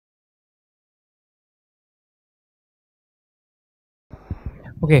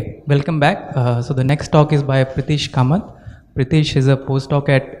Okay, welcome back. So the next talk is by Pritish Kamath. Pritish is a postdoc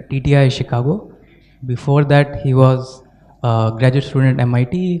at TTI Chicago. Before that, he was a graduate student at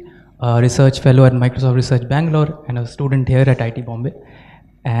MIT, a research fellow at Microsoft Research Bangalore, and a student here at IT Bombay.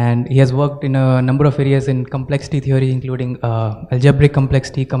 And he has worked in a number of areas in complexity theory, including algebraic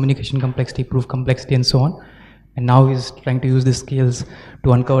complexity, communication complexity, proof complexity, and so on. And now he's trying to use these skills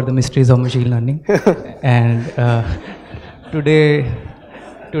to uncover the mysteries of machine learning. And today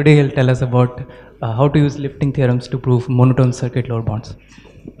he'll tell us about how to use lifting theorems to prove monotone circuit lower bounds.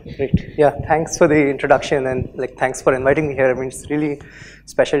 Great. Yeah, thanks for the introduction and thanks for inviting me here. I mean, it's really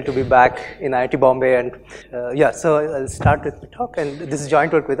special to be back in IT Bombay, and yeah, so I'll start with the talk, and this is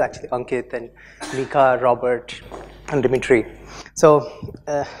joint work with actually Ankit and Mika, Robert, and Dimitri. So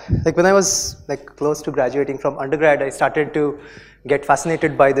when I was close to graduating from undergrad, I started to get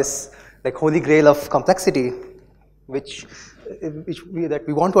fascinated by this holy grail of complexity, that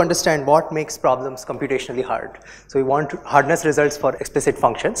we want to understand what makes problems computationally hard. So we want hardness results for explicit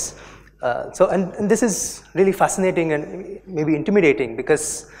functions. And this is really fascinating and maybe intimidating,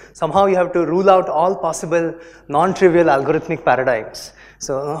 because somehow you have to rule out all possible non-trivial algorithmic paradigms.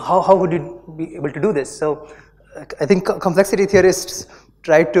 So how would you be able to do this? So I think complexity theorists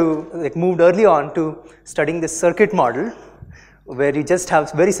tried to moved early on to studying this circuit model, where you just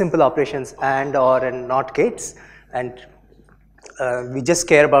have very simple operations and, or, and not gates, and we just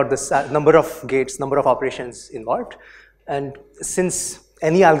care about the number of gates, number of operations involved. And since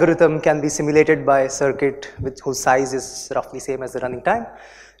any algorithm can be simulated by a circuit whose size is roughly same as the running time,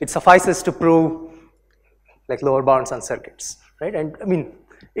 it suffices to prove lower bounds on circuits, right? And I mean,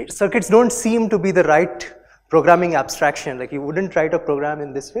 circuits don't seem to be the right programming abstraction. You wouldn't write a program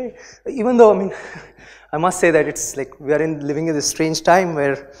in this way, even though, I mean, I must say that it's we are living in this strange time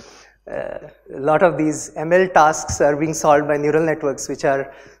where a lot of these ML tasks are being solved by neural networks which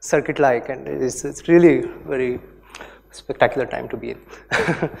are circuit-like, and it's really very spectacular time to be in.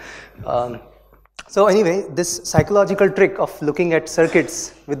 So anyway, this psychological trick of looking at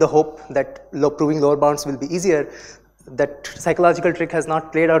circuits with the hope that proving lower bounds will be easier, that psychological trick has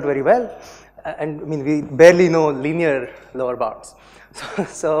not played out very well, and I mean, we barely know linear lower bounds.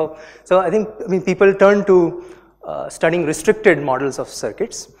 So I think, people turn to studying restricted models of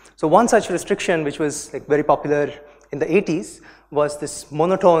circuits. So one such restriction, which was very popular in the 80s, was this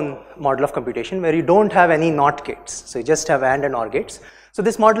monotone model of computation, where you don't have any NOT gates. So you just have AND and OR gates. So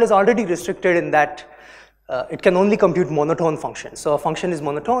this model is already restricted in that it can only compute monotone functions. So a function is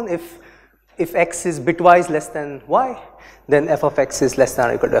monotone if x is bitwise less than y, then f of x is less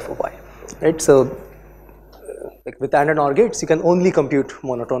than or equal to f of y, right? So with AND and OR gates, you can only compute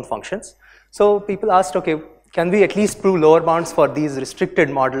monotone functions. So people asked, okay, can we at least prove lower bounds for these restricted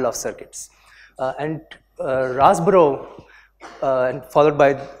model of circuits? And Rasborough, and followed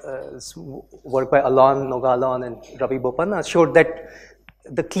by work by Alon, Noga Alon, and Ravi Bopanna, showed that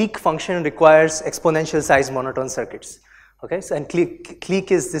the clique function requires exponential size monotone circuits. Okay, so and clique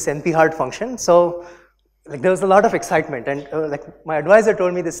is this NP-hard function. So there was a lot of excitement, and my advisor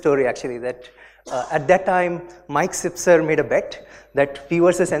told me this story actually, that at that time Mike Sipser made a bet that P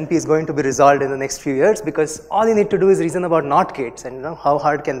versus NP is going to be resolved in the next few years, because all you need to do is reason about NOT gates, and how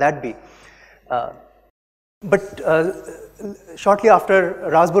hard can that be? But shortly after,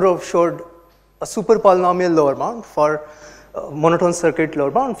 Rasborough showed a super polynomial lower bound for monotone circuit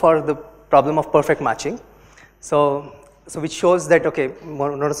lower bound for the problem of perfect matching. So which shows that, okay,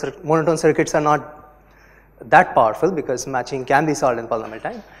 monotone circuits are not that powerful, because matching can be solved in polynomial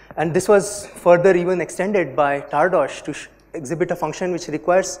time. And this was further even extended by Tardosh to exhibit a function which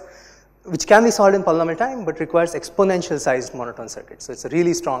can be solved in polynomial time, but requires exponential sized monotone circuits. So it's a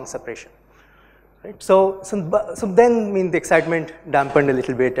really strong separation, right? So then, the excitement dampened a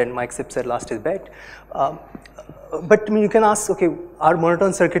little bit, and Mike Sipser lost his bet. But you can ask, okay, are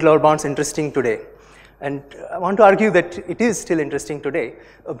monotone circuit lower bounds interesting today? And I want to argue that it is still interesting today,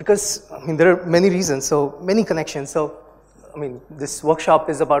 because there are many reasons, so many connections. So this workshop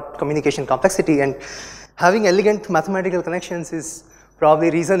is about communication complexity, and having elegant mathematical connections is probably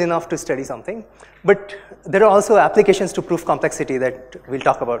reason enough to study something. But there are also applications to proof complexity that we'll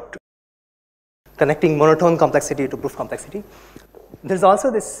talk about, connecting monotone complexity to proof complexity. There's also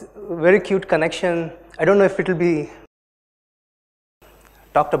this very cute connection. I don't know if it will be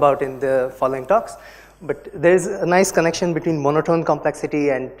talked about in the following talks, but there's a nice connection between monotone complexity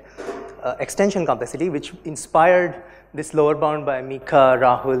and extension complexity, which inspired this lower bound by Mika,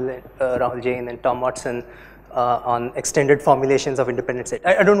 Rahul Jain, and Tom Watson on extended formulations of independent set.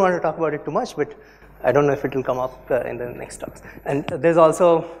 I don't want to talk about it too much, but I don't know if it will come up in the next talks. And there's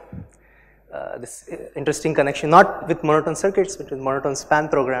also this interesting connection, not with monotone circuits, but with monotone span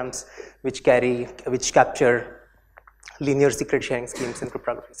programs, which capture linear secret sharing schemes in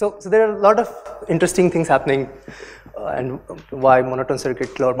cryptography. So there are a lot of interesting things happening, and why monotone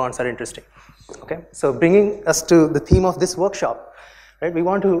circuit lower bounds are interesting. Okay, so bringing us to the theme of this workshop, right? We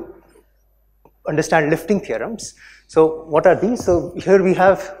want to understand lifting theorems. So what are these? So here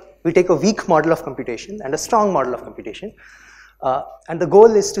we take a weak model of computation and a strong model of computation. And the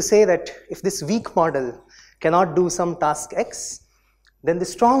goal is to say that if this weak model cannot do some task X, then the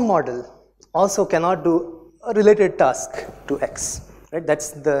strong model also cannot do a related task to X, right?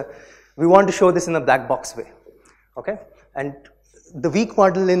 We want to show this in a black box way, okay? And the weak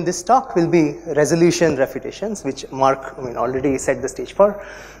model in this talk will be resolution refutations, which Mark already set the stage for,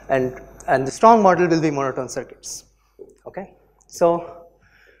 and the strong model will be monotone circuits, okay? So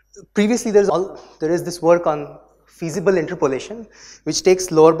previously there is this work on feasible interpolation, which takes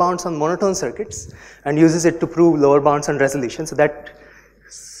lower bounds on monotone circuits and uses it to prove lower bounds on resolution. So that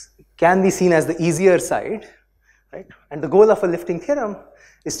can be seen as the easier side, right? And the goal of a lifting theorem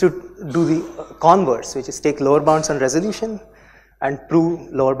is to do the converse, which is take lower bounds on resolution and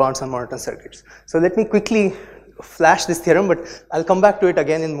prove lower bounds on monotone circuits. So let me quickly flash this theorem, but I'll come back to it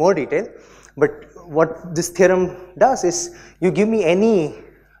again in more detail. But what this theorem does is you give me any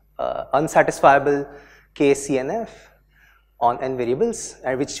unsatisfiable KCNF on n variables,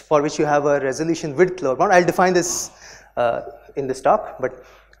 for which you have a resolution width lower bound. I'll define this in this talk, but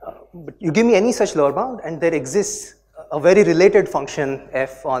you give me any such lower bound, and there exists a very related function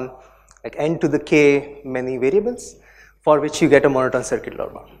f on like n to the k many variables, for which you get a monotone circuit lower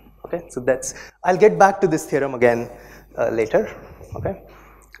bound. Okay, so I'll get back to this theorem again later. Okay,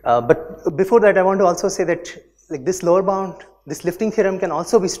 but before that, I want to also say that like this lower bound, this lifting theorem can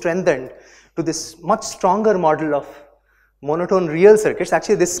also be strengthened to this much stronger model of monotone real circuits.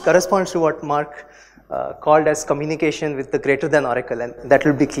 Actually, this corresponds to what Mark called as communication with the greater than oracle, and that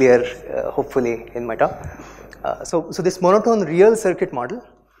will be clear hopefully in my talk. So this monotone real circuit model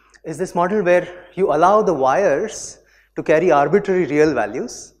is this model where you allow the wires to carry arbitrary real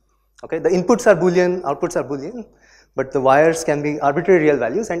values. Okay, the inputs are Boolean, outputs are Boolean, but the wires can be arbitrary real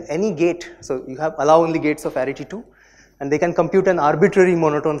values, and any gate, so you allow only gates of arity 2, and they can compute an arbitrary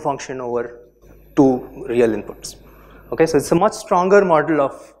monotone function over 2 real inputs. Okay, so it's a much stronger model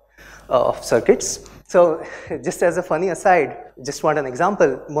of circuits. So just as a funny aside, just want an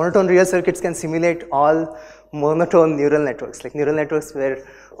example, monotone real circuits can simulate all monotone neural networks, like neural networks where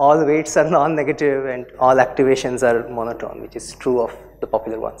all weights are non-negative and all activations are monotone, which is true of the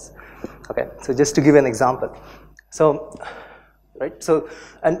popular ones. Okay, so just to give an example. So, right, so,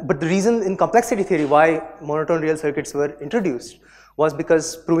 but the reason in complexity theory why monotone real circuits were introduced was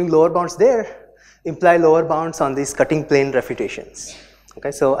because proving lower bounds there imply lower bounds on these cutting plane refutations.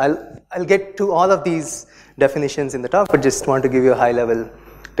 Okay, so I'll get to all of these definitions in the talk, but just want to give you a high level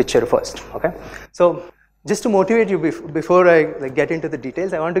picture first. Okay, so just to motivate you before I get into the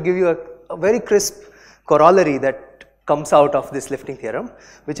details, I want to give you a very crisp corollary that comes out of this lifting theorem,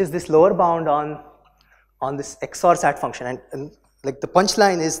 which is this lower bound on this XOR SAT function, and like the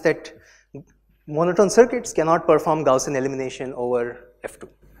punchline is that monotone circuits cannot perform Gaussian elimination over F2.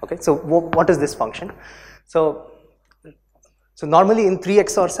 Okay, so what is this function? So normally in 3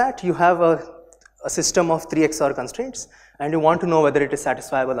 XOR SAT, you have a system of 3 XOR constraints, and you want to know whether it is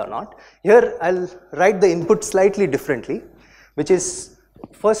satisfiable or not. Here, I'll write the input slightly differently, which is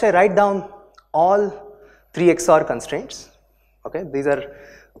first I write down all 3 XOR constraints. Okay, these are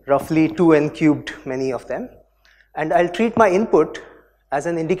roughly 2n cubed, many of them, and I'll treat my input as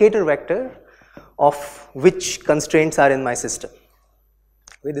an indicator vector of which constraints are in my system.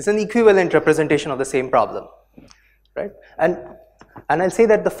 Okay, this is an equivalent representation of the same problem, right? And I'll say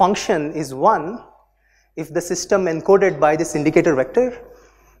that the function is 1 if the system encoded by this indicator vector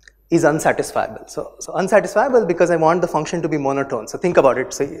is unsatisfiable. So unsatisfiable because I want the function to be monotone. So think about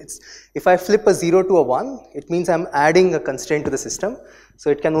it. So if I flip a 0 to a 1, it means I'm adding a constraint to the system. So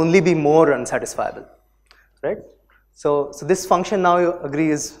it can only be more unsatisfiable, right? So this function now you agree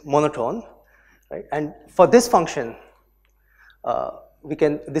is monotone, right? And for this function,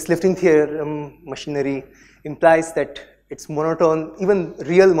 this lifting theorem machinery implies that its monotone, even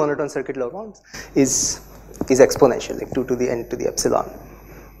real monotone circuit lower bounds is exponential, like 2 to the n to the epsilon.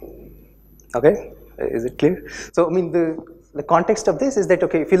 Okay, is it clear? So I mean the context of this is that,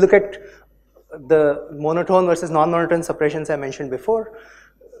 okay, if you look at the monotone versus non-monotone separations I mentioned before,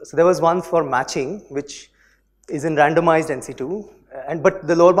 so there was one for matching which is in randomized NC2, but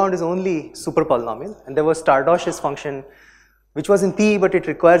the lower bound is only super polynomial, and there was Stardosh's function which was in P, but it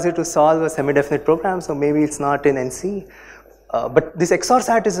requires you to solve a semi-definite program, so maybe it's not in NC. But this XOR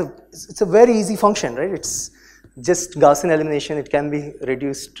SAT is it's a very easy function, right? It's just Gaussian elimination. It can be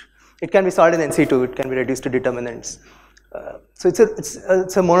reduced. It can be solved in NC2. It can be reduced to determinants. So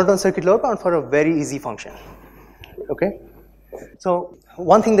it's a monotone circuit lower bound for a very easy function. Okay. So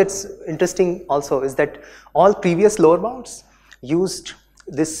one thing that's interesting also is that all previous lower bounds used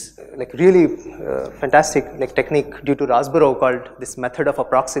this like really fantastic like technique due to Rasborough called this method of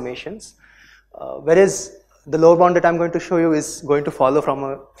approximations, whereas the lower bound that I'm going to show you is going to follow from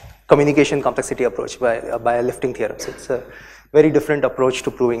a communication complexity approach by a lifting theorem. So it's a very different approach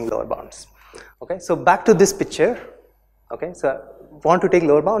to proving lower bounds. Okay, so back to this picture. Okay, so I want to take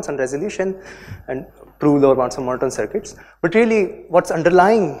lower bounds on resolution and prove lower bounds on monotone circuits. But really, what's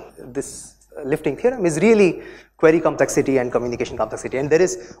underlying this lifting theorem is really query complexity and communication complexity. And there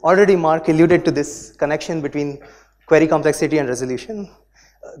is already Mark alluded to this connection between query complexity and resolution.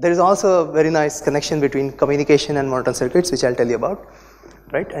 There is also a very nice connection between communication and monotone circuits, which I'll tell you about,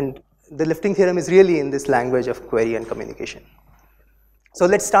 right? And the lifting theorem is really in this language of query and communication. So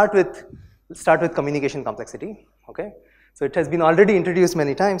let's start with communication complexity. Okay. So it has been already introduced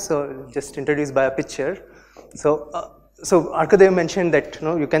many times, so just introduced by a picture. So Arkadev mentioned that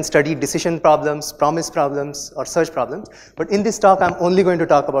you can study decision problems, promise problems, or search problems. But in this talk, I'm only going to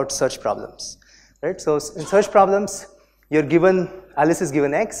talk about search problems, right? So in search problems, you're given Alice is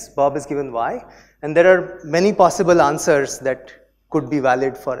given X, Bob is given Y, and there are many possible answers that could be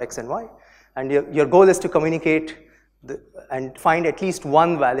valid for X and Y. And your goal is to communicate and find at least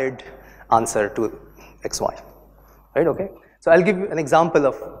one valid answer to X, Y. Right, okay. So I'll give you an example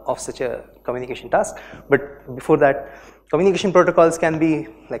of such a communication task, but before that, communication protocols can be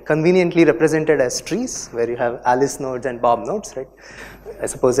like conveniently represented as trees, where you have Alice nodes and Bob nodes, right? I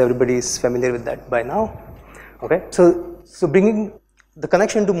suppose everybody is familiar with that by now. Okay, so bringing the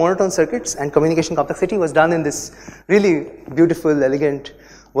connection to monotone circuits and communication complexity was done in this really beautiful, elegant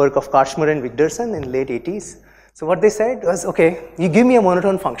work of Karchmer and Wigderson in late 80s. So what they said was, okay, you give me a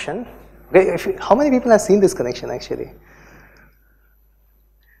monotone function. Okay, how many people have seen this connection actually?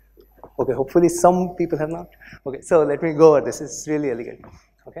 Okay, hopefully some people have not. Okay, so let me go over this. It's really elegant.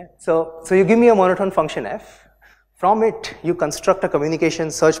 Okay, so you give me a monotone function f. From it, you construct a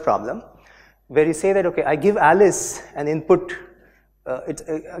communication search problem where you say that, okay, I give Alice an input,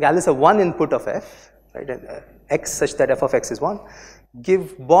 Alice a one input of f, right, and x such that f of x is 1.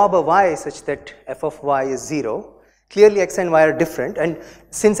 Give Bob a y such that f of y is 0. Clearly x and y are different, and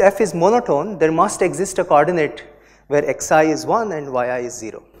since f is monotone, there must exist a coordinate where xi is 1 and yi is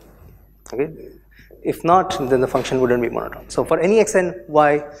 0. Okay? If not, then the function wouldn't be monotone. So for any x and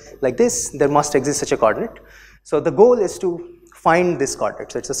y like this, there must exist such a coordinate. So the goal is to find this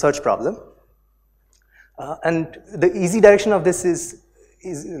coordinate. So it's a search problem. And the easy direction of this is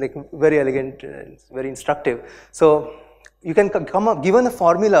like very elegant, very instructive. So you can come up, given a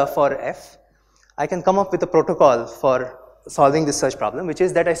formula for f, I can come up with a protocol for solving this search problem, which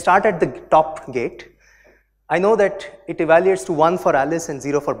is that I start at the top gate. I know that it evaluates to 1 for Alice and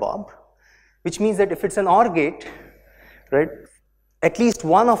 0 for Bob, which means that if it's an OR gate, right, at least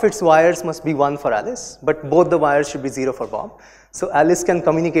one of its wires must be 1 for Alice, but both the wires should be 0 for Bob. So Alice can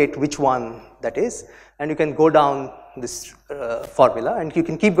communicate which one that is, and you can go down this formula, and you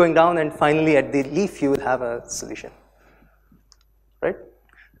can keep going down, and finally at the leaf you will have a solution, right?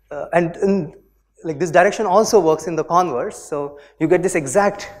 And like this direction also works in the converse, so you get this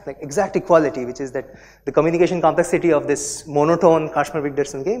exact equality, which is that the communication complexity of this monotone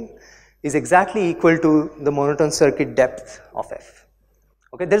Karchmer-Wigderson game is exactly equal to the monotone circuit depth of f.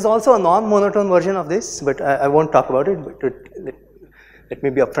 Okay, there's also a non-monotone version of this, but I won't talk about it, but let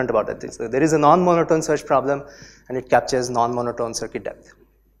me be upfront about that. So there is a non-monotone search problem, and it captures non-monotone circuit depth.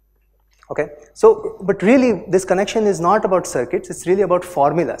 Okay, so, but really this connection is not about circuits, it's really about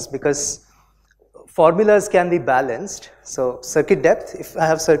formulas, because formulas can be balanced. So circuit depth, if I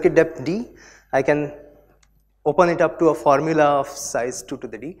have circuit depth d, I can open it up to a formula of size 2 to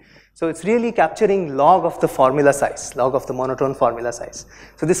the d. So it's really capturing log of the formula size, log of the monotone formula size.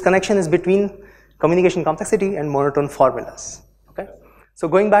 So this connection is between communication complexity and monotone formulas. Okay. So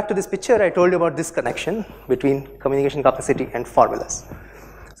going back to this picture, I told you about this connection between communication complexity and formulas.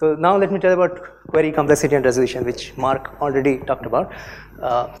 So now let me tell you about query complexity and resolution, which Mark already talked about.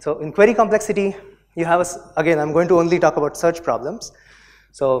 So in query complexity, you have again, I'm going to only talk about search problems.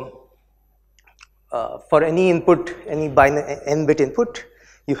 So for any input, any n-bit input,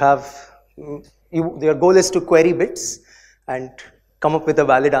 you have, your goal is to query bits and come up with a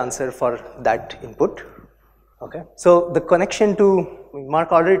valid answer for that input. Okay. So the connection to,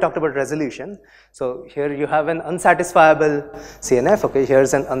 Mark already talked about resolution. So here you have an unsatisfiable CNF. Okay,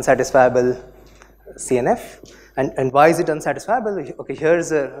 here's an unsatisfiable CNF. And why is it unsatisfiable? Okay,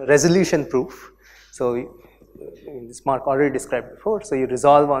 here's a resolution proof. So this Mark already described before. So you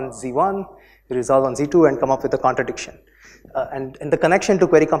resolve on Z1, you resolve on Z2 and come up with a contradiction. And the connection to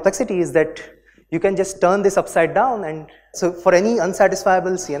query complexity is that you can just turn this upside down, and so for any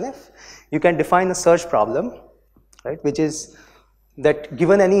unsatisfiable CNF, you can define a search problem, right, which is that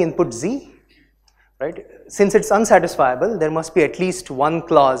given any input Z, right, since it's unsatisfiable, there must be at least one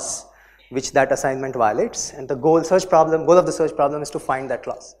clause which that assignment violates, and the goal of the search problem is to find that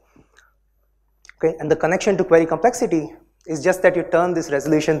clause. Okay, and the connection to query complexity is just that you turn this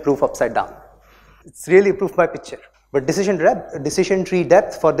resolution proof upside down. It's really proof by picture. But decision tree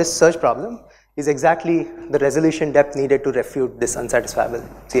depth for this search problem is exactly the resolution depth needed to refute this unsatisfiable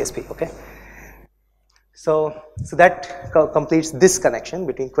CSP. Okay, so that completes this connection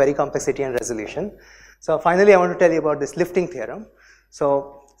between query complexity and resolution. So finally, I want to tell you about this lifting theorem.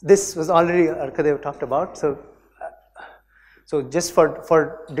 So this was already Arkadev talked about. So just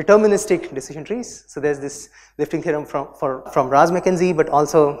for deterministic decision trees, so there's this lifting theorem from Raz-McKenzie, but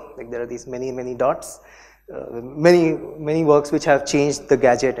also like there are these many dots. Many works which have changed the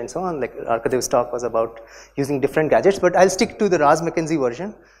gadget and so on, like Arkadev's talk was about using different gadgets, but I'll stick to the Raz-McKenzie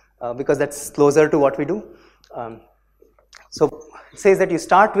version because that's closer to what we do. So it says that you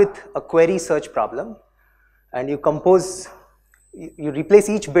start with a query search problem and you replace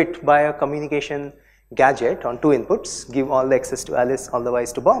each bit by a communication gadget on two inputs, give all the access to Alice, all the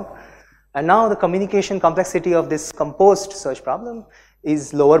Y's to Bob, and now the communication complexity of this composed search problem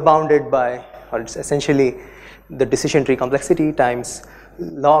is lower bounded by, or it's essentially the decision tree complexity times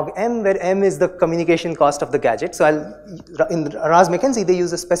log m, where m is the communication cost of the gadget. So in Raz-McKenzie, they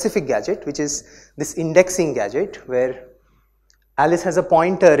use a specific gadget, which is this indexing gadget, where Alice has a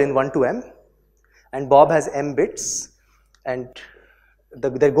pointer in 1 to m, and Bob has m bits, and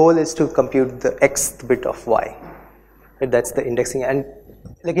their goal is to compute the xth bit of y. That's the indexing, and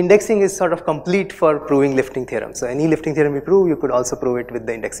like indexing is sort of complete for proving lifting theorem. So any lifting theorem you prove, you could also prove it with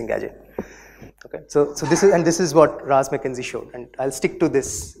the indexing gadget. Okay, so this is what Raz-McKenzie showed, and I'll stick to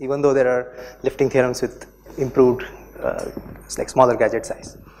this even though there are lifting theorems with improved, like smaller gadget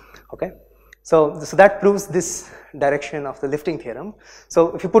size. Okay, so that proves this direction of the lifting theorem.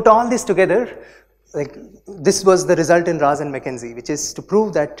 So if you put all this together, like this was the result in Raz and McKenzie, which is to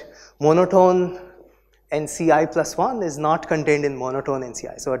prove that monotone NCI plus 1 is not contained in monotone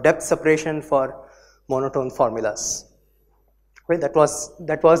NCI. So a depth separation for monotone formulas. Okay, that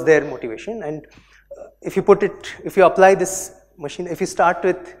was their motivation. And if you apply this machine, if you start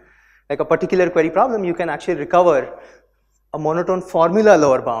with like a particular query problem, you can actually recover a monotone formula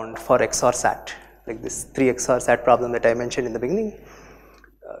lower bound for XOR SAT, like this 3 XOR SAT problem that I mentioned in the beginning.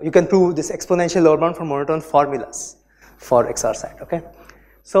 You can prove this exponential lower bound for monotone formulas for XOR SAT. Okay,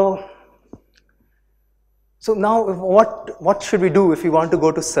 so now what should we do if we want to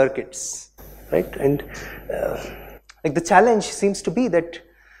go to circuits, right? And like the challenge seems to be that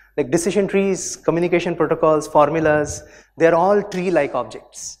like decision trees, communication protocols, formulas, they're all tree-like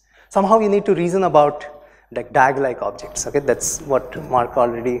objects. Somehow you need to reason about like DAG-like objects. Okay, that's what Mark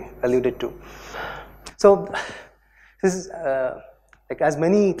already alluded to. So this is like as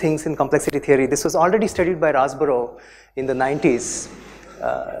many things in complexity theory, this was already studied by Rasborough in the 90s.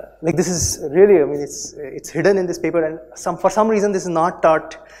 Like this is really, I mean, it's hidden in this paper, and for some reason this is not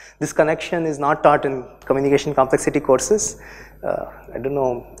taught. This connection is not taught in communication complexity courses. I don't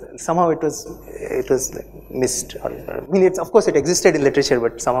know. Somehow it was missed. I mean, of course it existed in literature,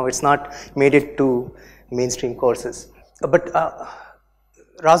 but somehow it's not made it to mainstream courses. But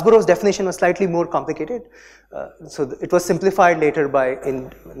Rasborough's definition was slightly more complicated. So it was simplified later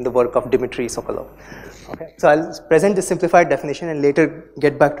in the work of Dmitry Sokolov. Okay, so I'll present the simplified definition and later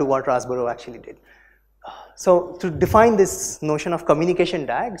get back to what Rasborough actually did. So to define this notion of communication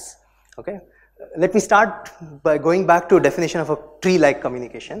DAGs, okay, let me start by going back to a definition of a tree-like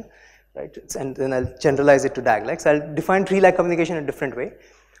communication, right? And then I'll generalize it to DAG-like. So I'll define tree-like communication in a different way.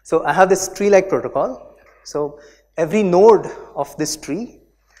 So I have this tree-like protocol. So every node of this tree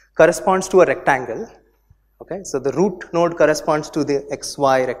corresponds to a rectangle. Okay, so the root node corresponds to the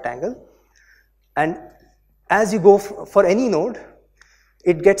XY rectangle, and as you go for any node,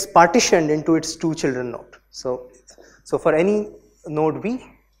 it gets partitioned into its two children node. So for any node V,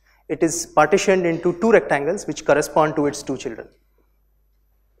 it is partitioned into two rectangles which correspond to its two children,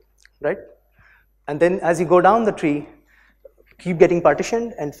 right? And then as you go down the tree, keep getting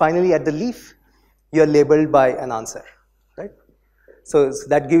partitioned, and finally at the leaf, you are labeled by an answer, right? So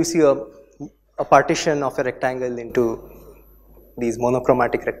that gives you a partition of a rectangle into these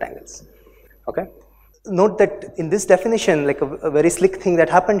monochromatic rectangles. Okay. Note that in this definition, like a very slick thing that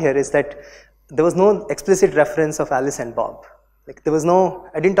happened here is that there was no explicit reference of Alice and Bob. Like there was no,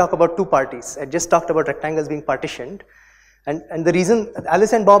 I didn't talk about two parties. I just talked about rectangles being partitioned. And the reason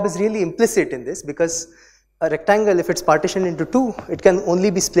Alice and Bob is really implicit in this, because a rectangle, if it's partitioned into two, it can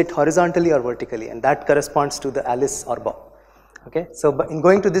only be split horizontally or vertically, and that corresponds to the Alice or Bob. Okay, so in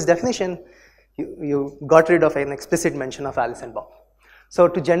going to this definition, you got rid of an explicit mention of Alice and Bob. So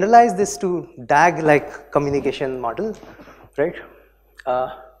to generalize this to DAG-like communication model, right,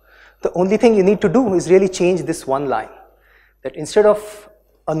 the only thing you need to do is really change this one line, that instead of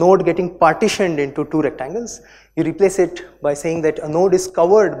a node getting partitioned into two rectangles, you replace it by saying that a node is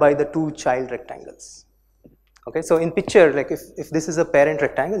covered by the two child rectangles. Okay, so in picture, like if this is a parent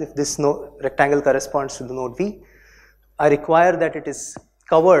rectangle, if this rectangle corresponds to the node V, I require that it is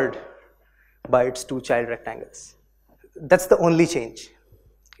covered by its two child rectangles. That's the only change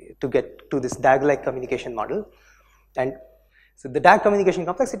to get to this DAG-like communication model. And so the DAG communication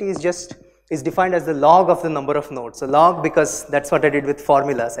complexity is defined as the log of the number of nodes. So log, because that's what I did with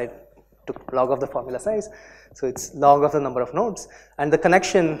formulas. I took log of the formula size. So it's log of the number of nodes. And the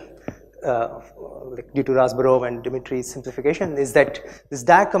connection, like due to Rasburov and Dimitri's simplification, is that this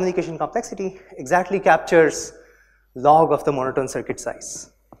DAG communication complexity exactly captures log of the monotone circuit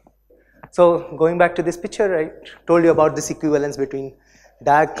size. So going back to this picture, I told you about this equivalence between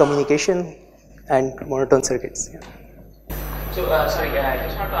DAG communication and monotone circuits. Yeah. So, sorry, I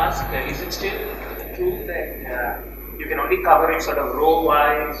just want to ask, is it still true that you can only cover it sort of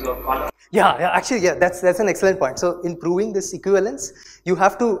row-wise or column? Yeah, actually, yeah, that's an excellent point. So in proving this equivalence, you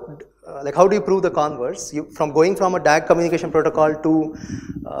have to, like how do you prove the converse? From going from a DAG communication protocol to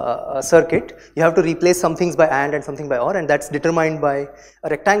a circuit, you have to replace some things by AND something by OR, and that's determined by a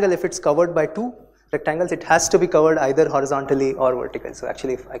rectangle. If it's covered by two rectangles, it has to be covered either horizontally or vertically. So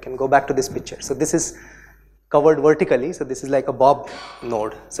actually, if I can go back to this picture. So this is covered vertically, so this is like a Bob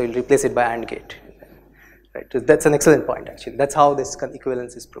node, so you'll replace it by AND gate. Right, so that's an excellent point actually. That's how this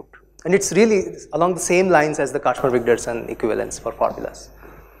equivalence is proved. And it's really along the same lines as the Kachmar-Wigderson equivalence for formulas.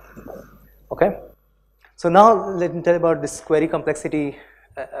 Okay, so now let me tell you about this query complexity,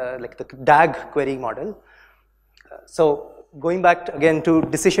 like the DAG query model. So going back again to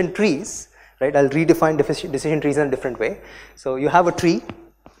decision trees, right, I'll redefine decision trees in a different way. So you have a tree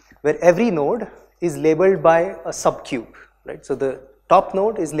where every node is labeled by a subcube, right? So the top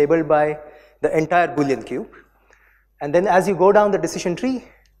node is labeled by the entire Boolean cube, and then as you go down the decision tree,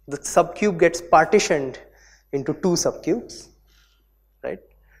 the subcube gets partitioned into two subcubes, right?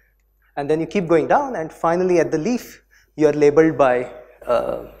 And then you keep going down, and finally at the leaf, you are labeled by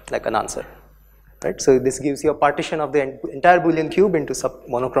like an answer, right? So this gives you a partition of the entire Boolean cube into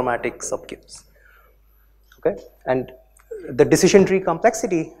monochromatic subcubes, okay? And the decision tree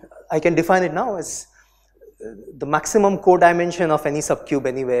complexity, I can define it now as the maximum codimension of any subcube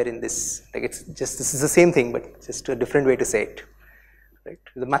anywhere in this. Like it's just, this is the same thing, but just a different way to say it. Right?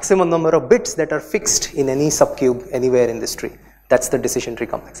 The maximum number of bits that are fixed in any subcube anywhere in this tree. That's the decision tree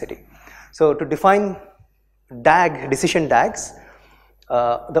complexity. So to define DAG, decision DAGs,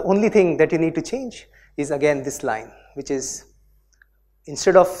 the only thing that you need to change is again this line, which is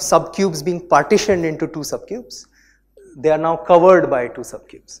instead of subcubes being partitioned into two subcubes, they are now covered by two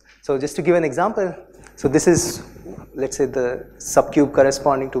subcubes. So just to give an example, so this is, let's say, the subcube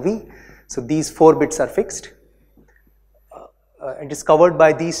corresponding to V. So these 4 bits are fixed. It is covered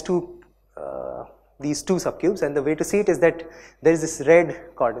by these two subcubes, and the way to see it is that there is this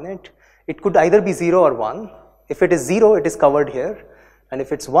red coordinate. It could either be 0 or 1. If it is 0, it is covered here, and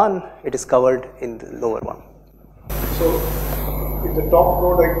if it's 1, it is covered in the lower one. So if the top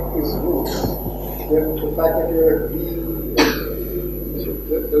node is root, then the fact that you are at V,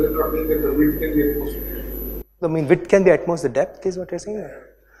 does it not mean that the width can be at most? I mean, width can be at most the depth is what you're saying?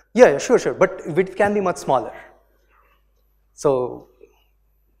 Yeah, sure, but width can be much smaller. So,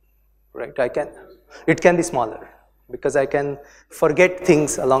 right, it can be smaller because I can forget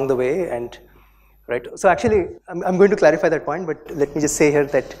things along the way, and right. So actually, I'm going to clarify that point, but let me just say here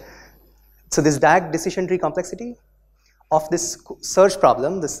that, so this DAG decision tree complexity of this search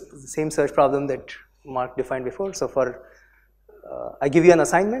problem, the same search problem that Mark defined before. So for, I give you an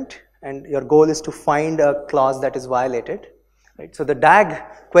assignment, and your goal is to find a clause that is violated, right? So the DAG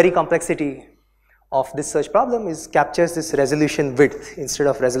query complexity of this search problem captures this resolution width instead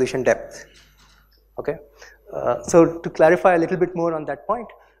of resolution depth, okay? So to clarify a little bit more on that point,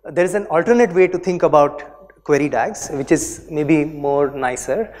 there is an alternate way to think about query DAGs, which is maybe more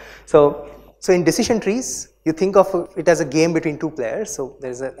nicer. So in decision trees, you think of it as a game between two players. So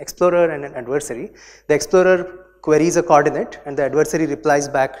there is an explorer and an adversary. The explorer queries a coordinate, and the adversary replies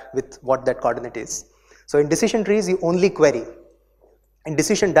back with what that coordinate is. So in decision trees, you only query. In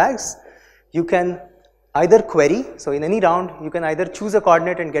decision DAGs, you can either query, so in any round, you can either choose a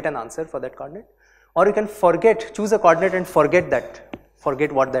coordinate and get an answer for that coordinate, or you can choose a coordinate and forget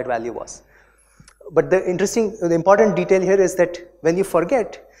what that value was. But the important detail here is that when you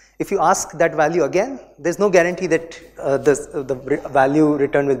forget, if you ask that value again, there's no guarantee that the value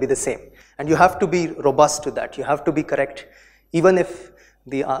returned will be the same. And you have to be robust to that. You have to be correct. Even if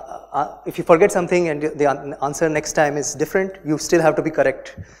you forget something and the answer next time is different, you still have to be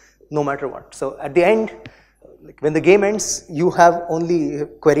correct no matter what. So at the end, when the game ends, you have only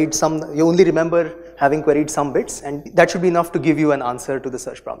queried you only remember having queried some bits, and that should be enough to give you an answer to the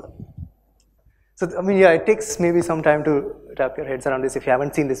search problem. So, I mean, yeah, it takes maybe some time to wrap your heads around this if you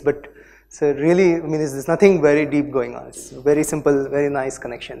haven't seen this, but so really, I mean, there's nothing very deep going on. It's very simple, very nice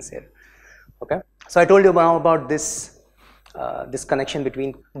connections here. Okay. So I told you now about this connection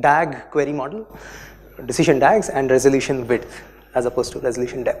between DAG query model, decision DAGs, and resolution width as opposed to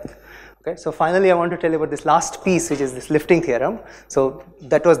resolution depth. Okay. So finally, I want to tell you about this last piece, which is this lifting theorem. So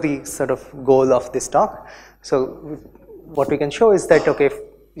that was the sort of goal of this talk. So what we can show is that, okay, if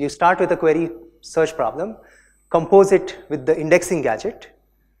you start with a query search problem, compose it with the indexing gadget,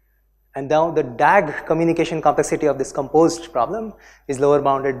 and now the DAG communication complexity of this composed problem is lower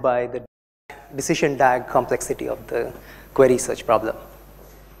bounded by the decision DAG complexity of the query search problem.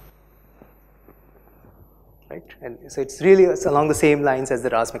 Right? And so it's along the same lines as the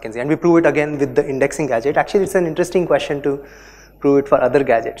Ross-McKenzie, and we prove it again with the indexing gadget. Actually, it's an interesting question to prove it for other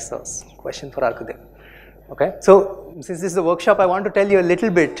gadgets, so it's a question for Arkudev. Okay, so since this is a workshop, I want to tell you a little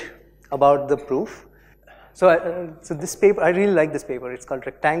bit about the proof. So, so this paper, I really like this paper. It's called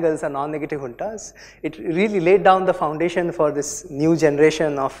Rectangles and Non-Negative Juntas. It really laid down the foundation for this new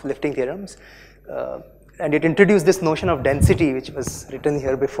generation of lifting theorems. And it introduced this notion of density, which was written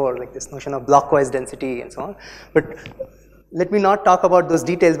here before, like this notion of blockwise density and so on. But let me not talk about those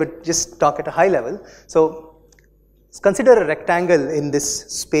details, but just talk at a high level. So consider a rectangle in this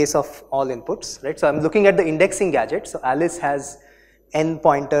space of all inputs, right? So I'm looking at the indexing gadget. So Alice has n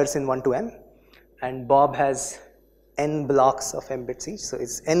pointers in 1 to n, and Bob has n blocks of m bits each. So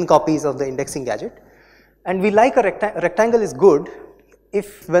it's n copies of the indexing gadget. And we like a rectangle is good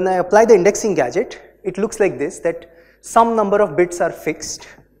if when I apply the indexing gadget, it looks like this, that some number of bits are fixed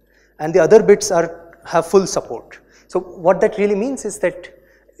and the other bits have full support. So what that really means is that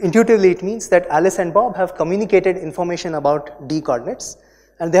intuitively it means that Alice and Bob have communicated information about d coordinates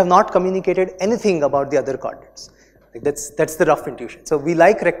and they have not communicated anything about the other coordinates. Like that's the rough intuition. So we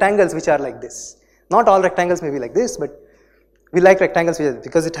like rectangles which are like this. Not all rectangles may be like this, but we like rectangles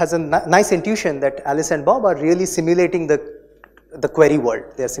because it has a nice intuition that Alice and Bob are really simulating the query world.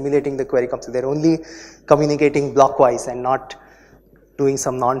 They are simulating the query complexity. They are only communicating blockwise and not doing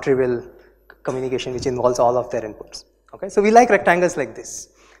some non-trivial communication which involves all of their inputs. Okay, so we like rectangles like this.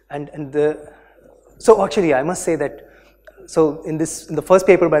 So actually, I must say that. So in the first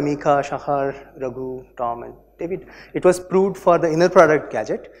paper by Mika, Shahar, Raghu, Tom, and David, it was proved for the inner product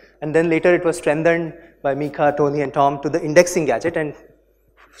gadget, and then later it was strengthened by Mika, Tony, and Tom to the indexing gadget, and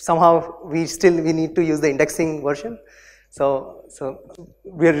somehow we need to use the indexing version. So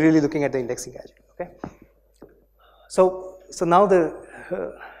we are really looking at the indexing gadget. Okay. So now the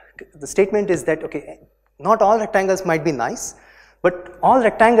statement is that, okay, not all rectangles might be nice, but all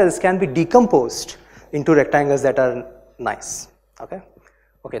rectangles can be decomposed into rectangles that are nice. Okay.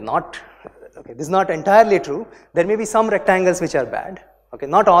 Okay, this is not entirely true. There may be some rectangles which are bad. Okay,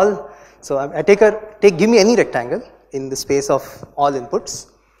 not all. So give me any rectangle in the space of all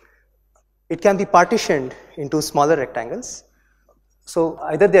inputs. It can be partitioned into smaller rectangles. So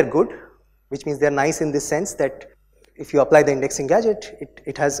either they're good, which means they're nice in this sense that if you apply the indexing gadget,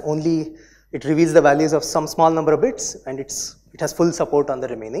 it reveals the values of some small number of bits and it has full support on the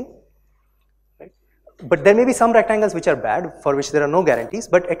remaining. Right? But there may be some rectangles which are bad, for which there are no guarantees,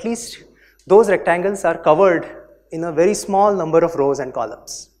 but at least those rectangles are covered in a very small number of rows and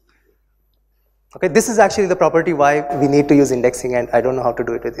columns. Okay, this is actually the property why we need to use indexing, and I don't know how to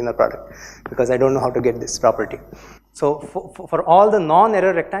do it with inner product because I don't know how to get this property. So for all the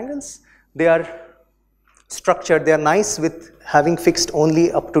non-error rectangles, they are structured, they are nice with having fixed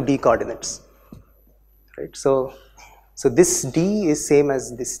only up to d coordinates. Right? So this d is same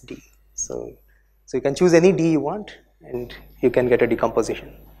as this d. So you can choose any d you want and you can get a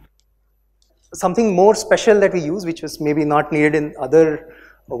decomposition. Something more special that we use, which was maybe not needed in other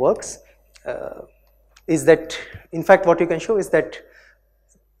works, is that, in fact, what you can show is that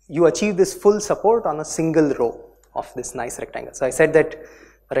you achieve this full support on a single row of this nice rectangle. So I said that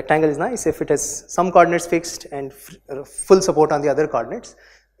a rectangle is nice if it has some coordinates fixed and full support on the other coordinates.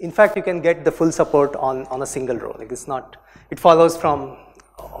 In fact, you can get the full support on a single row. Like it's not, it follows from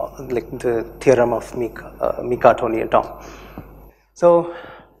like the theorem of Mika, Tony, and Tom. So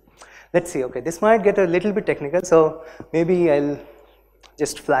let's see. Okay, this might get a little bit technical. So maybe I'll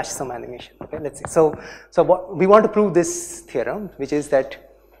just flash some animation. Okay, let's see. So what we want to prove this theorem, which is that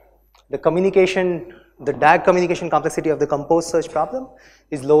the DAG communication complexity of the composed search problem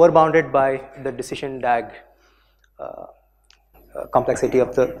is lower bounded by the decision DAG complexity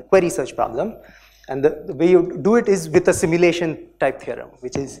of the query search problem. And the way you do it is with a simulation type theorem,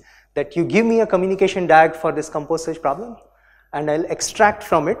 which is that you give me a communication DAG for this composed search problem, and I'll extract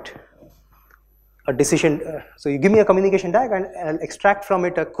from it a decision. So you give me a communication DAG, and I'll extract from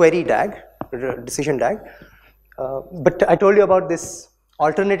it a query DAG, decision DAG. But I told you about this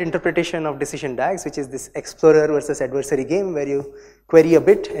alternate interpretation of decision DAGs, which is this explorer versus adversary game where you query a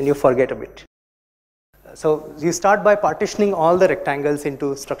bit and you forget a bit. So you start by partitioning all the rectangles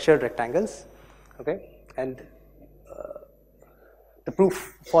into structured rectangles, okay? And the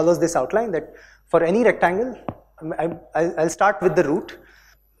proof follows this outline that for any rectangle, I'll start with the root,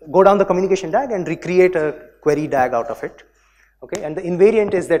 go down the communication DAG and recreate a query DAG out of it, okay? And the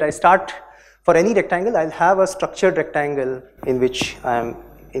invariant is that I start, for any rectangle, I'll have a structured rectangle in which I am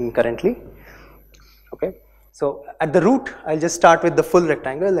in currently, okay? So at the root, I'll just start with the full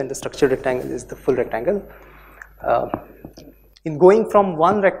rectangle, and the structured rectangle is the full rectangle. In going from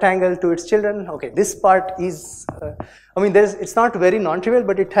one rectangle to its children, okay, this part is, it's not very non-trivial,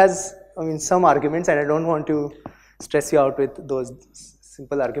 but it has, some arguments, and I don't want to stress you out with those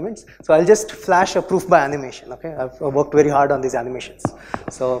simple arguments. So I'll just flash a proof by animation, okay? I've worked very hard on these animations.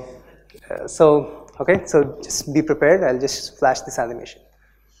 Okay, so just be prepared. I'll just flash this animation.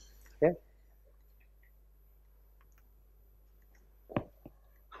 Okay.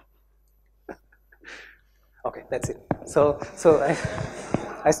 Okay, that's it. So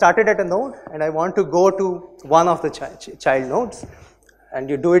I started at a node, and I want to go to one of the child nodes, and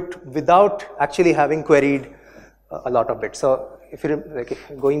you do it without actually having queried a lot of bits. So if you're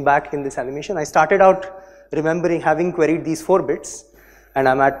going back in this animation, I started out remembering having queried these 4 bits, and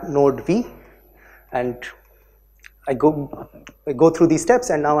I'm at node V, and I go through these steps,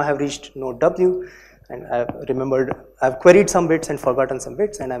 and now I have reached node W, and I've queried some bits and forgotten some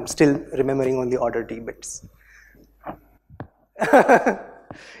bits, and I'm still remembering only order D bits.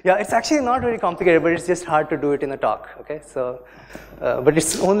 Yeah, it's actually not very complicated, but it's just hard to do it in a talk, okay? So, but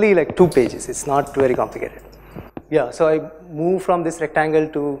it's only like 2 pages, it's not very complicated. Yeah, so I move from this rectangle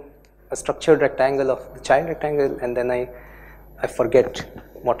to a structured rectangle of the child rectangle, and then I forget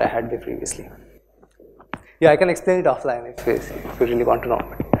what I had previously. Yeah, I can explain it offline if you really want to know,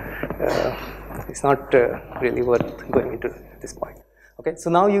 but it's not really worth going into at this point. Okay, so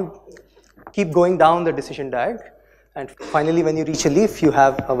now you keep going down the decision DAG, and finally when you reach a leaf, you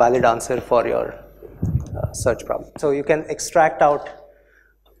have a valid answer for your search problem. So you can extract out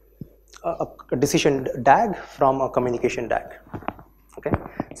a decision DAG from a communication DAG. Okay,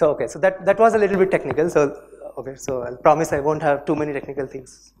 so that was a little bit technical. So so I'll promise I won't have too many technical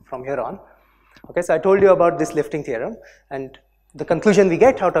things from here on. Okay, so I told you about this lifting theorem, and the conclusion we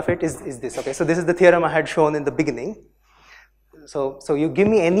get out of it is this. Okay, so this is the theorem I had shown in the beginning. So you give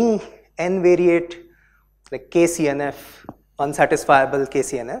me any n-variate like KCNF, unsatisfiable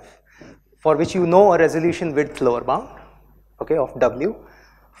KCNF, for which you know a resolution width lower bound, okay, of W.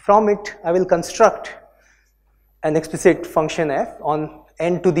 From it, I will construct an explicit function f on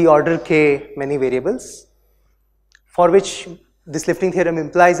n to the order k many variables, for which this lifting theorem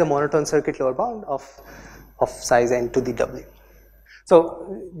implies a monotone circuit lower bound of size n to the W.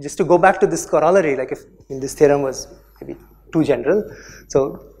 So just to go back to this corollary, like if this theorem was maybe too general,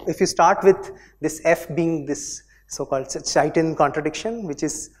 so if you start with this f being this so-called Chaitin contradiction, which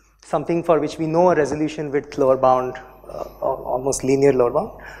is something for which we know a resolution width lower bound, almost linear lower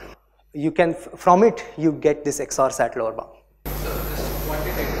bound, you can, from it, you get this XOR SAT lower bound. So just one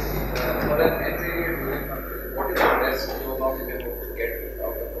thing, for an n-variate, what is the best lower bound you can get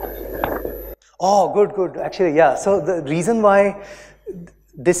out of it? Oh, good. Actually, yeah. So the reason why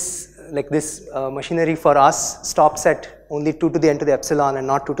this machinery for us stops at only 2 to the n to the epsilon and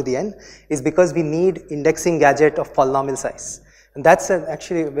not 2 to the n is because we need indexing gadget of polynomial size. And that's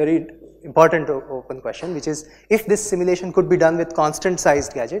actually a very important open question, which is if this simulation could be done with constant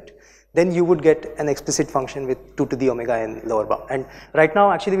sized gadget, then you would get an explicit function with 2 to the omega n lower bound. And right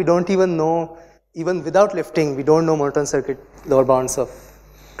now, actually, we don't even know, even without lifting, we don't know monotone circuit lower bounds of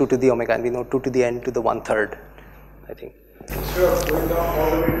 2 to the omega n. We know 2 to the n to the 1/3, I think. Instead of going down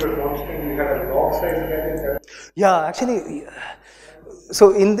all the way to a constant, we had a log size gadget. Yeah, actually,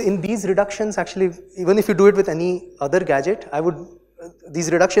 so in these reductions, actually, even if you do it with any other gadget,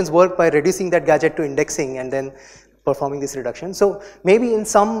 these reductions work by reducing that gadget to indexing and then performing this reduction. So maybe in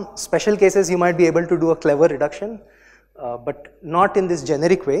some special cases you might be able to do a clever reduction, but not in this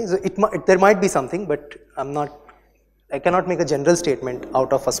generic way. So there might be something, but I cannot make a general statement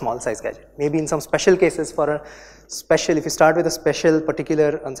out of a small size gadget. Maybe in some special cases for a special, if you start with a special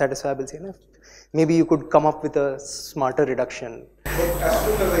particular unsatisfiable CNF, maybe you could come up with a smarter reduction. But as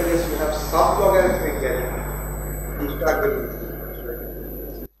soon as I guess you have some logarithmic gadget, you start with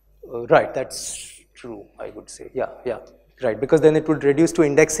Right, that's true, I would say. Yeah, right, because then it would reduce to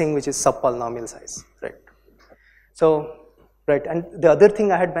indexing, which is sub-polynomial size, right? So, right, and the other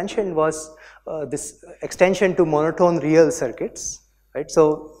thing I had mentioned was this extension to monotone real circuits, right?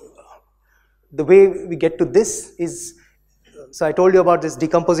 So, the way we get to this is, so I told you about this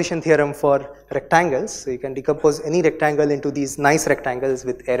decomposition theorem for rectangles. So, you can decompose any rectangle into these nice rectangles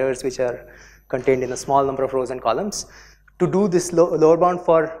with errors which are contained in a small number of rows and columns. To do this lower bound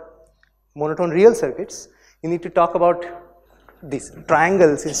for monotone real circuits, you need to talk about these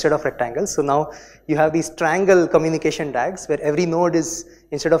triangles instead of rectangles. So now you have these triangle communication DAGs where every node is,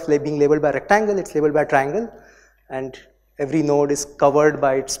 instead of being labeled by rectangle, it's labeled by triangle, and every node is covered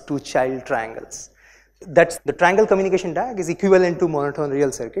by its two child triangles. That's the triangle communication DAG is equivalent to monotone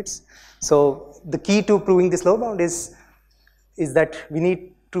real circuits. So the key to proving this lower bound is that we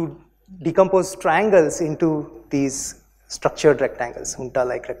need to decompose triangles into these structured rectangles,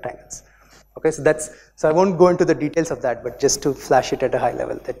 junta-like rectangles. Okay, so I won't go into the details of that, but just to flash it at a high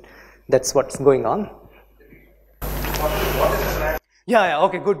level, that's what's going on. Yeah,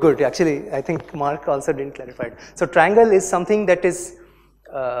 okay, good. Actually, I think Mark also didn't clarify it. So triangle is something that is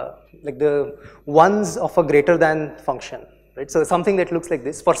like the ones of a greater than function, right? So something that looks like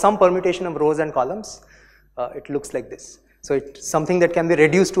this. For some permutation of rows and columns, it looks like this. So it's something that can be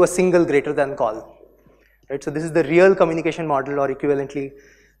reduced to a single greater than call, right? So this is the real communication model, or equivalently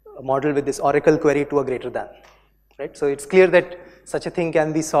a model with this oracle query to a greater than, right? So it's clear that such a thing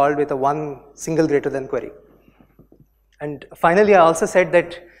can be solved with a one single greater than query. And finally, I also said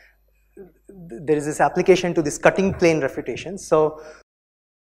that there is this application to this cutting plane refutation. So,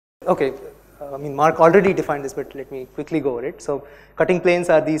 okay, I mean, Mark already defined this, but let me quickly go over it. So cutting planes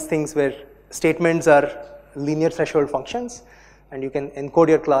are these things where statements are linear threshold functions, and you can encode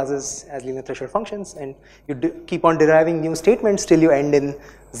your classes as linear threshold functions, and you keep on deriving new statements till you end in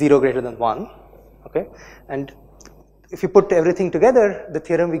 0 greater than 1, okay? And if you put everything together, the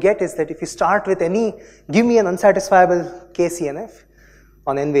theorem we get is that if you start with give me an unsatisfiable KCNF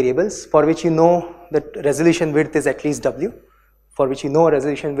on n variables for which you know that resolution width is at least W, for which you know a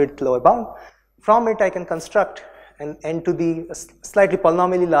resolution width lower bound, from it I can construct an n to the slightly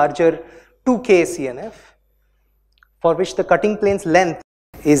polynomially larger 2k CNF for which the cutting plane's length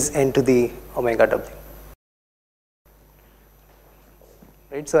is n to the omega W.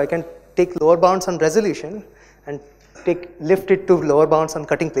 Right, so I can take lower bounds on resolution and lift it to lower bounds on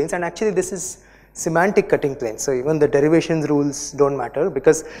cutting planes, and actually this is semantic cutting planes. So even the derivations rules don't matter,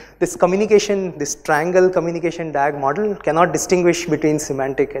 because this triangle communication DAG model cannot distinguish between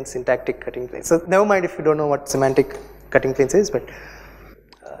semantic and syntactic cutting planes. So never mind if you don't know what semantic cutting planes is, but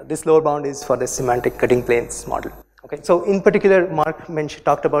this lower bound is for the semantic cutting planes model. Okay, so in particular, Mark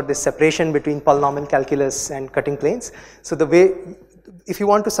talked about this separation between polynomial calculus and cutting planes. So the way, if you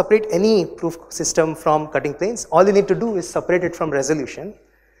want to separate any proof system from cutting planes, all you need to do is separate it from resolution,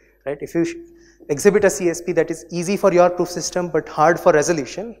 right? If you exhibit a CSP that is easy for your proof system but hard for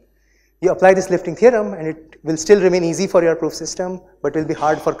resolution, you apply this lifting theorem and it will still remain easy for your proof system but will be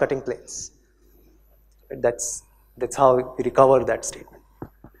hard for cutting planes. That's how we recover that statement.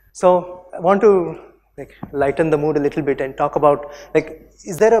 So I want to lighten the mood a little bit and talk about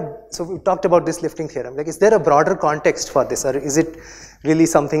so we talked about this lifting theorem, is there a broader context for this, or is it really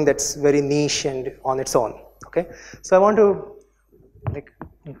something that's very niche and on its own? Okay, so I want to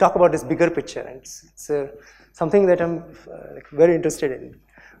talk about this bigger picture, and it's something that I'm very interested in.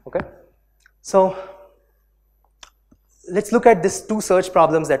 Okay, so let's look at these two search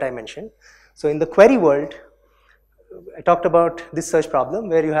problems that I mentioned. So in the query world, I talked about this search problem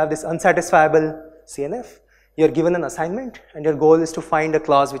where you have this unsatisfiable CNF, you are given an assignment and your goal is to find a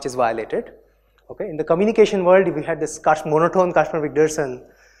clause which is violated. Okay, in the communication world, we had this monotone Kashmir-Wigderson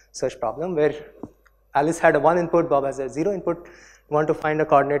search problem where Alice had a 1 input, Bob has a 0 input. You want to find a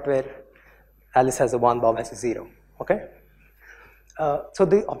coordinate where Alice has a 1, Bob has a 0. Okay, so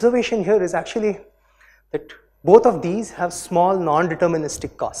the observation here is actually that both of these have small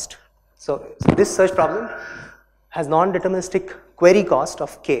non-deterministic cost. So this search problem has non-deterministic query cost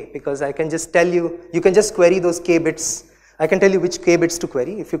of k, because I can just tell you, you can just query those k bits. I can tell you which k bits to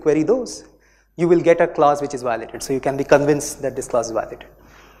query. If you query those, you will get a clause which is violated. So you can be convinced that this clause is violated.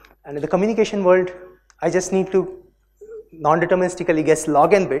 And in the communication world, I just need to non-deterministically guess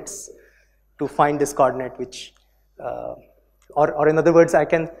log n bits to find this coordinate, which, or in other words, I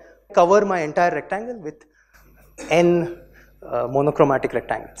can cover my entire rectangle with n monochromatic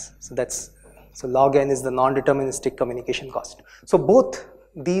rectangles. So log n is the non-deterministic communication cost. So both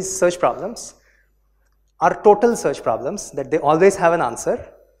these search problems are total search problems, that they always have an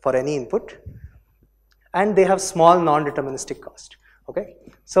answer for any input, and they have small non-deterministic cost. Okay.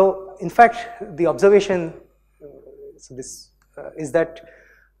 So in fact, the observation is that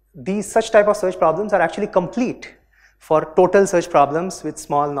these such type of search problems are actually complete for total search problems with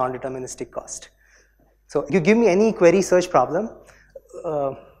small non-deterministic cost. So you give me any query search problem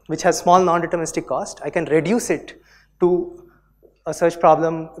which has small non-deterministic cost, I can reduce it to a search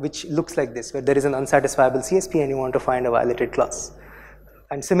problem which looks like this, where there is an unsatisfiable CSP and you want to find a violated clause.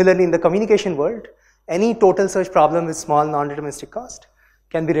 And similarly, in the communication world, any total search problem with small non-deterministic cost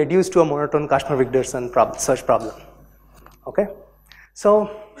can be reduced to a monotone Kastner-Wigderson search problem. Okay, so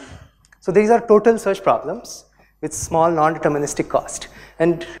these are total search problems with small non-deterministic cost.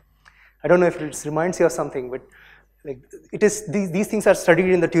 And I don't know if it reminds you of something, but like it is, these things are studied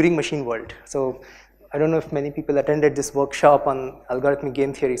in the Turing machine world. So I don't know if many people attended this workshop on algorithmic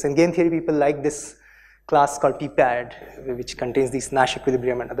game theory. So in game theory, people like this class called PPAD, which contains these Nash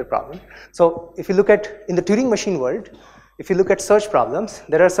equilibrium and other problems. So if you look at, in the Turing machine world, if you look at search problems,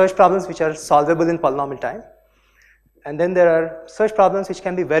 there are search problems which are solvable in polynomial time. And then there are search problems which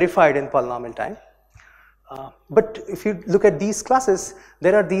can be verified in polynomial time. But if you look at these classes,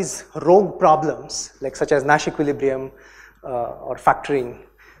 there are these rogue problems, like such as Nash equilibrium or factoring,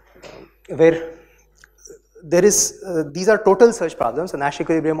 where there is, these are total search problems. So Nash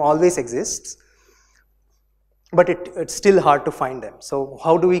equilibrium always exists, but it's still hard to find them. So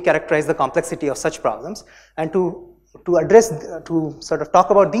how do we characterize the complexity of such problems? And to sort of talk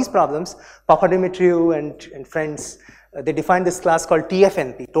about these problems, Papadimitriou and friends, they defined this class called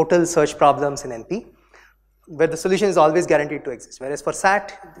TFNP, total search problems in NP, where the solution is always guaranteed to exist. Whereas for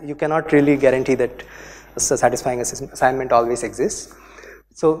SAT, you cannot really guarantee that a satisfying assignment always exists.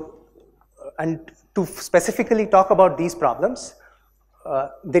 So, and to specifically talk about these problems,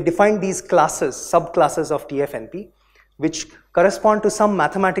 they defined these classes, subclasses of TFNP, which correspond to some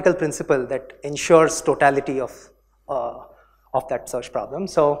mathematical principle that ensures totality of that search problem.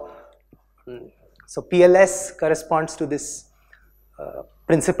 So PLS corresponds to this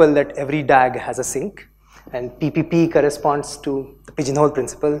principle that every DAG has a sink, and PPP corresponds to the pigeonhole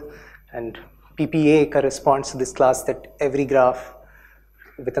principle, and PPA corresponds to this class that every graph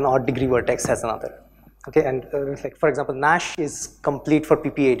with an odd degree vertex has another. Okay, and like for example, Nash is complete for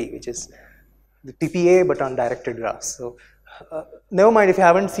PPAD, which is the PPA but on directed graphs. So never mind if you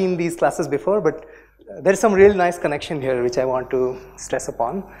haven't seen these classes before, but there's some real nice connection here which I want to stress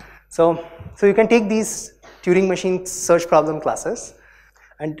upon. So you can take these Turing machine search problem classes,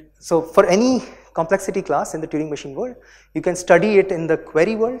 and so for any complexity class in the Turing machine world, you can study it in the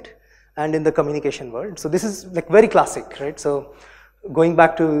query world and in the communication world. So this is like very classic, right? So going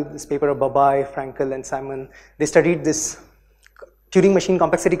back to this paper of Babai, Frankel, and Simon, they studied this Turing machine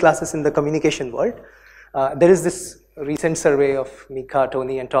complexity classes in the communication world. There is this recent survey of Mika,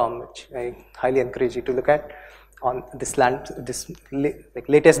 Tony, and Tom, which I highly encourage you to look at on this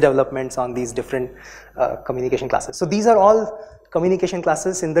latest developments on these different communication classes. So these are all communication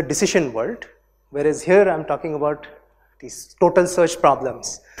classes in the decision world, whereas here I'm talking about these total search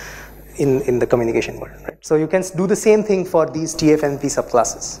problems in the communication world, right? So you can do the same thing for these TFNP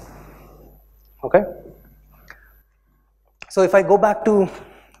subclasses. Okay. So if I go back to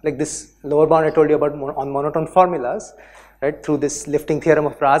like this lower bound I told you about on monotone formulas, right, through this lifting theorem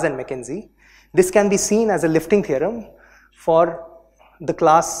of Raz and McKenzie, this can be seen as a lifting theorem for the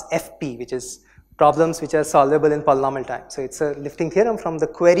class FP, which is problems which are solvable in polynomial time. So it's a lifting theorem from the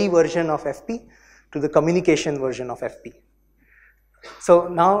query version of FP to the communication version of FP. So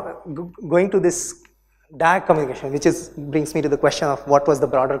now going to this DAG communication, which brings me to the question of what was the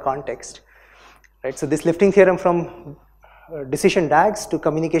broader context, right? So this lifting theorem from decision DAGs to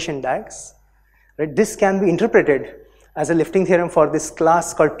communication DAGs, right? This can be interpreted as a lifting theorem for this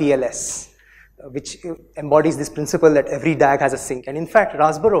class called PLS, which embodies this principle that every DAG has a sink. And in fact,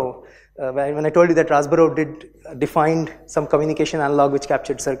 Rasborough, when I told you that Rasborough defined some communication analog which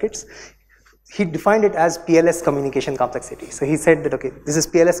captured circuits, he defined it as PLS communication complexity. So he said that, okay, this is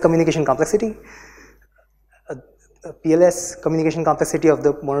PLS communication complexity. PLS communication complexity of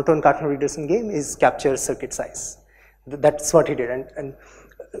the monotone Kastner-Wigderson game is capture circuit size. That's what he did. And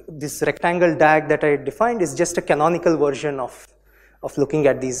this rectangle DAG that I defined is just a canonical version of looking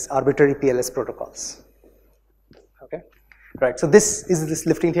at these arbitrary PLS protocols. Okay, right. So this is this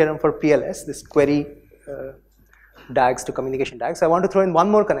lifting theorem for PLS, this query DAGs to communication DAGs. So I want to throw in one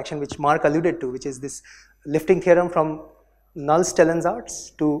more connection which Mark alluded to, which is this lifting theorem from null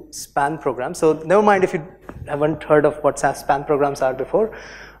Stellensatz to span programs. So never mind if you haven't heard of what span programs are before,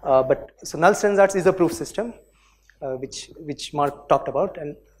 but so null Stellensatz is a proof system which Mark talked about,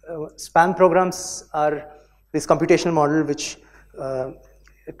 and span programs are this computational model which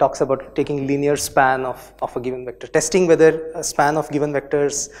it talks about taking linear span of a given vector, testing whether a span of given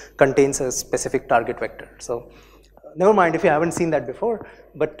vectors contains a specific target vector. So never mind if you haven't seen that before,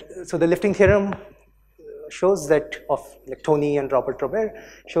 but so the lifting theorem shows that of like Tony and Robert Robert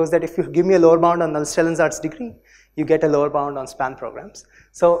shows that if you give me a lower bound on null Stellensatz degree, you get a lower bound on span programs.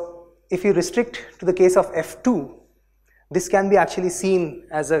 So if you restrict to the case of F2, this can be actually seen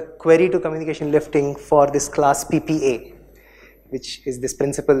as a query to communication lifting for this class PPA, which is this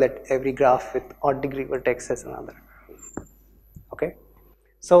principle that every graph with odd degree vertex has another. Okay,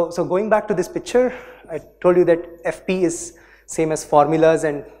 so going back to this picture, I told you that FP is same as formulas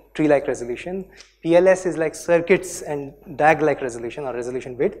and tree-like resolution. PLS is like circuits and DAG-like resolution or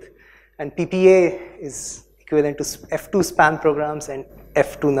resolution width, and PPA is equivalent to F2 span programs and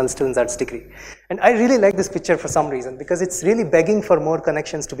F2 null Stellensatz degree. And I really like this picture for some reason because it's really begging for more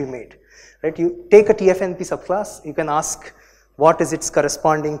connections to be made. Right? You take a TFNP subclass, you can ask what is its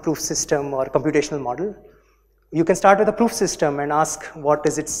corresponding proof system or computational model. You can start with a proof system and ask what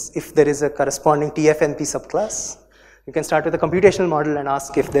is its, if there is a corresponding TFNP subclass. You can start with a computational model and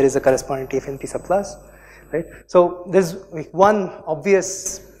ask if there is a corresponding TFNP subclass. Right? So there's one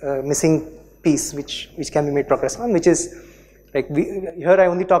obvious missing piece which can be made progress on, which is like here I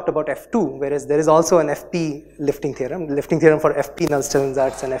only talked about F2, whereas there is also an FP lifting theorem for FP null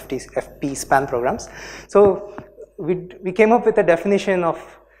Stellensatz and FP span programs. So we came up with a definition of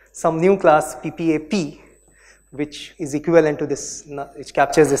some new class PPAP, which is equivalent to this, which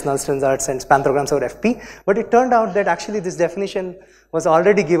captures this null Stellensatz and span programs over FP. But it turned out that actually this definition was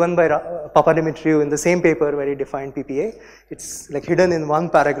already given by Papadimitriou in the same paper where he defined PPA. It's like hidden in one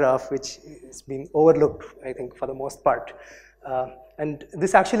paragraph, which is being overlooked, I think, for the most part. And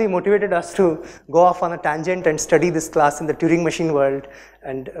this actually motivated us to go off on a tangent and study this class in the Turing machine world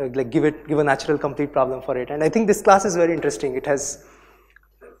and like give a natural complete problem for it. And I think this class is very interesting.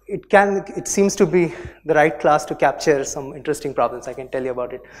 It seems to be the right class to capture some interesting problems. I can tell you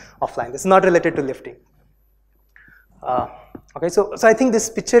about it offline. This is not related to lifting. Okay, so I think this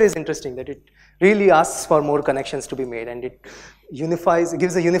picture is interesting, that it really asks for more connections to be made, and it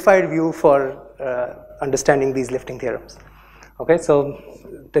gives a unified view for understanding these lifting theorems. Okay, so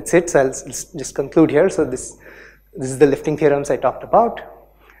that's it. So I'll just conclude here. So this is the lifting theorems I talked about.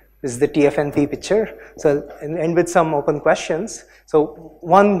 This is the TFNP picture. So I'll end with some open questions. So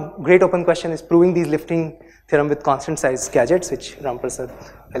one great open question is proving these lifting theorem with constant size gadgets, which Ramprasad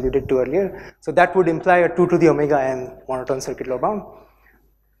alluded to earlier. So that would imply a 2 to the omega n monotone circuit low bound.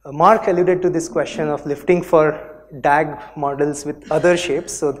 Mark alluded to this question of lifting for DAG models with other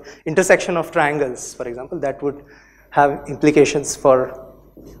shapes. So intersection of triangles, for example, that would have implications for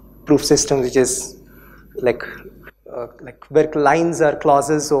proof systems, which is like where lines are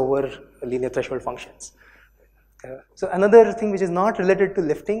clauses over linear threshold functions. So another thing which is not related to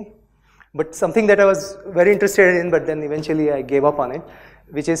lifting, but something that I was very interested in, but then eventually I gave up on it,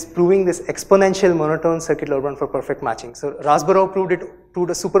 which is proving this exponential monotone circuit lower bound for perfect matching. So Rasborov proved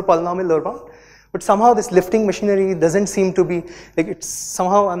a super polynomial lower bound, but somehow this lifting machinery doesn't seem to be, like it's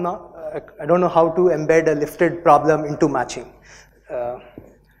somehow I don't know how to embed a lifted problem into matching.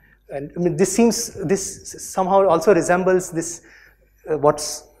 And I mean, this somehow also resembles this,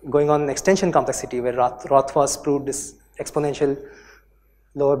 what's going on in extension complexity, where Rothfuss proved this exponential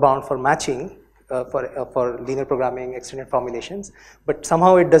lower bound for matching for linear programming extended formulations, but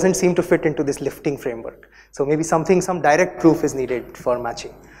somehow it doesn't seem to fit into this lifting framework. So maybe some direct proof is needed for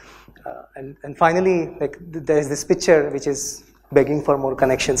matching. And finally, like there is this picture which is begging for more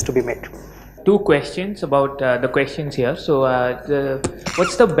connections to be made. Two questions about the questions here. So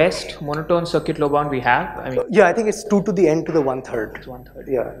what's the best monotone circuit low bound we have? I mean, yeah, I think it's 2 to the n to the 1/3. It's 1/3.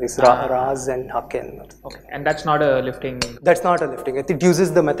 Yeah, it's Raz and Haken. Okay, and that's not a lifting? That's not a lifting. It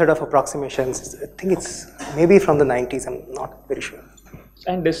uses the method of approximations. I think it's maybe from the 90s, I'm not very sure.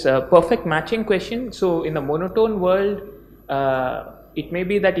 And this perfect matching question, so in the monotone world, it may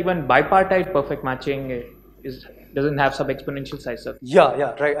be that even bipartite perfect matching doesn't have some exponential size circuit.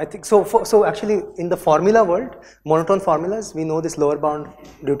 Yeah, right. I think so. So actually, in the formula world, monotone formulas, we know this lower bound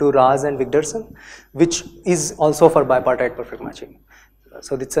due to Raz and Wigderson, which is also for bipartite perfect matching.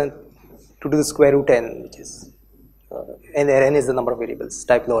 So it's a 2 to the square root n, which is n n is the number of variables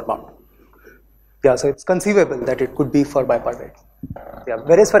type lower bound. Yeah, so it's conceivable that it could be for bipartite. Yeah,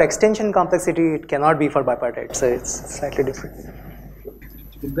 whereas for extension complexity, it cannot be for bipartite, so it's slightly different.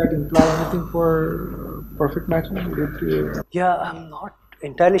 Did that imply anything for perfect matching? Yeah, I'm not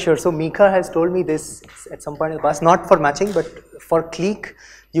entirely sure. So Mika has told me this at some point in the past, not for matching, but for clique,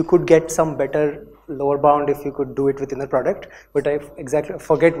 you could get some better lower bound if you could do it with inner product, but I exactly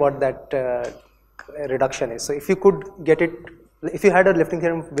forget what that reduction is. So if you could get it, if you had a lifting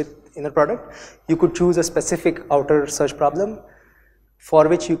theorem with inner product, you could choose a specific outer search problem for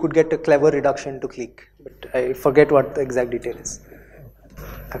which you could get a clever reduction to clique, but I forget what the exact detail is.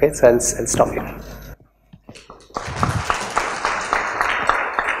 Okay, so I'll stop here.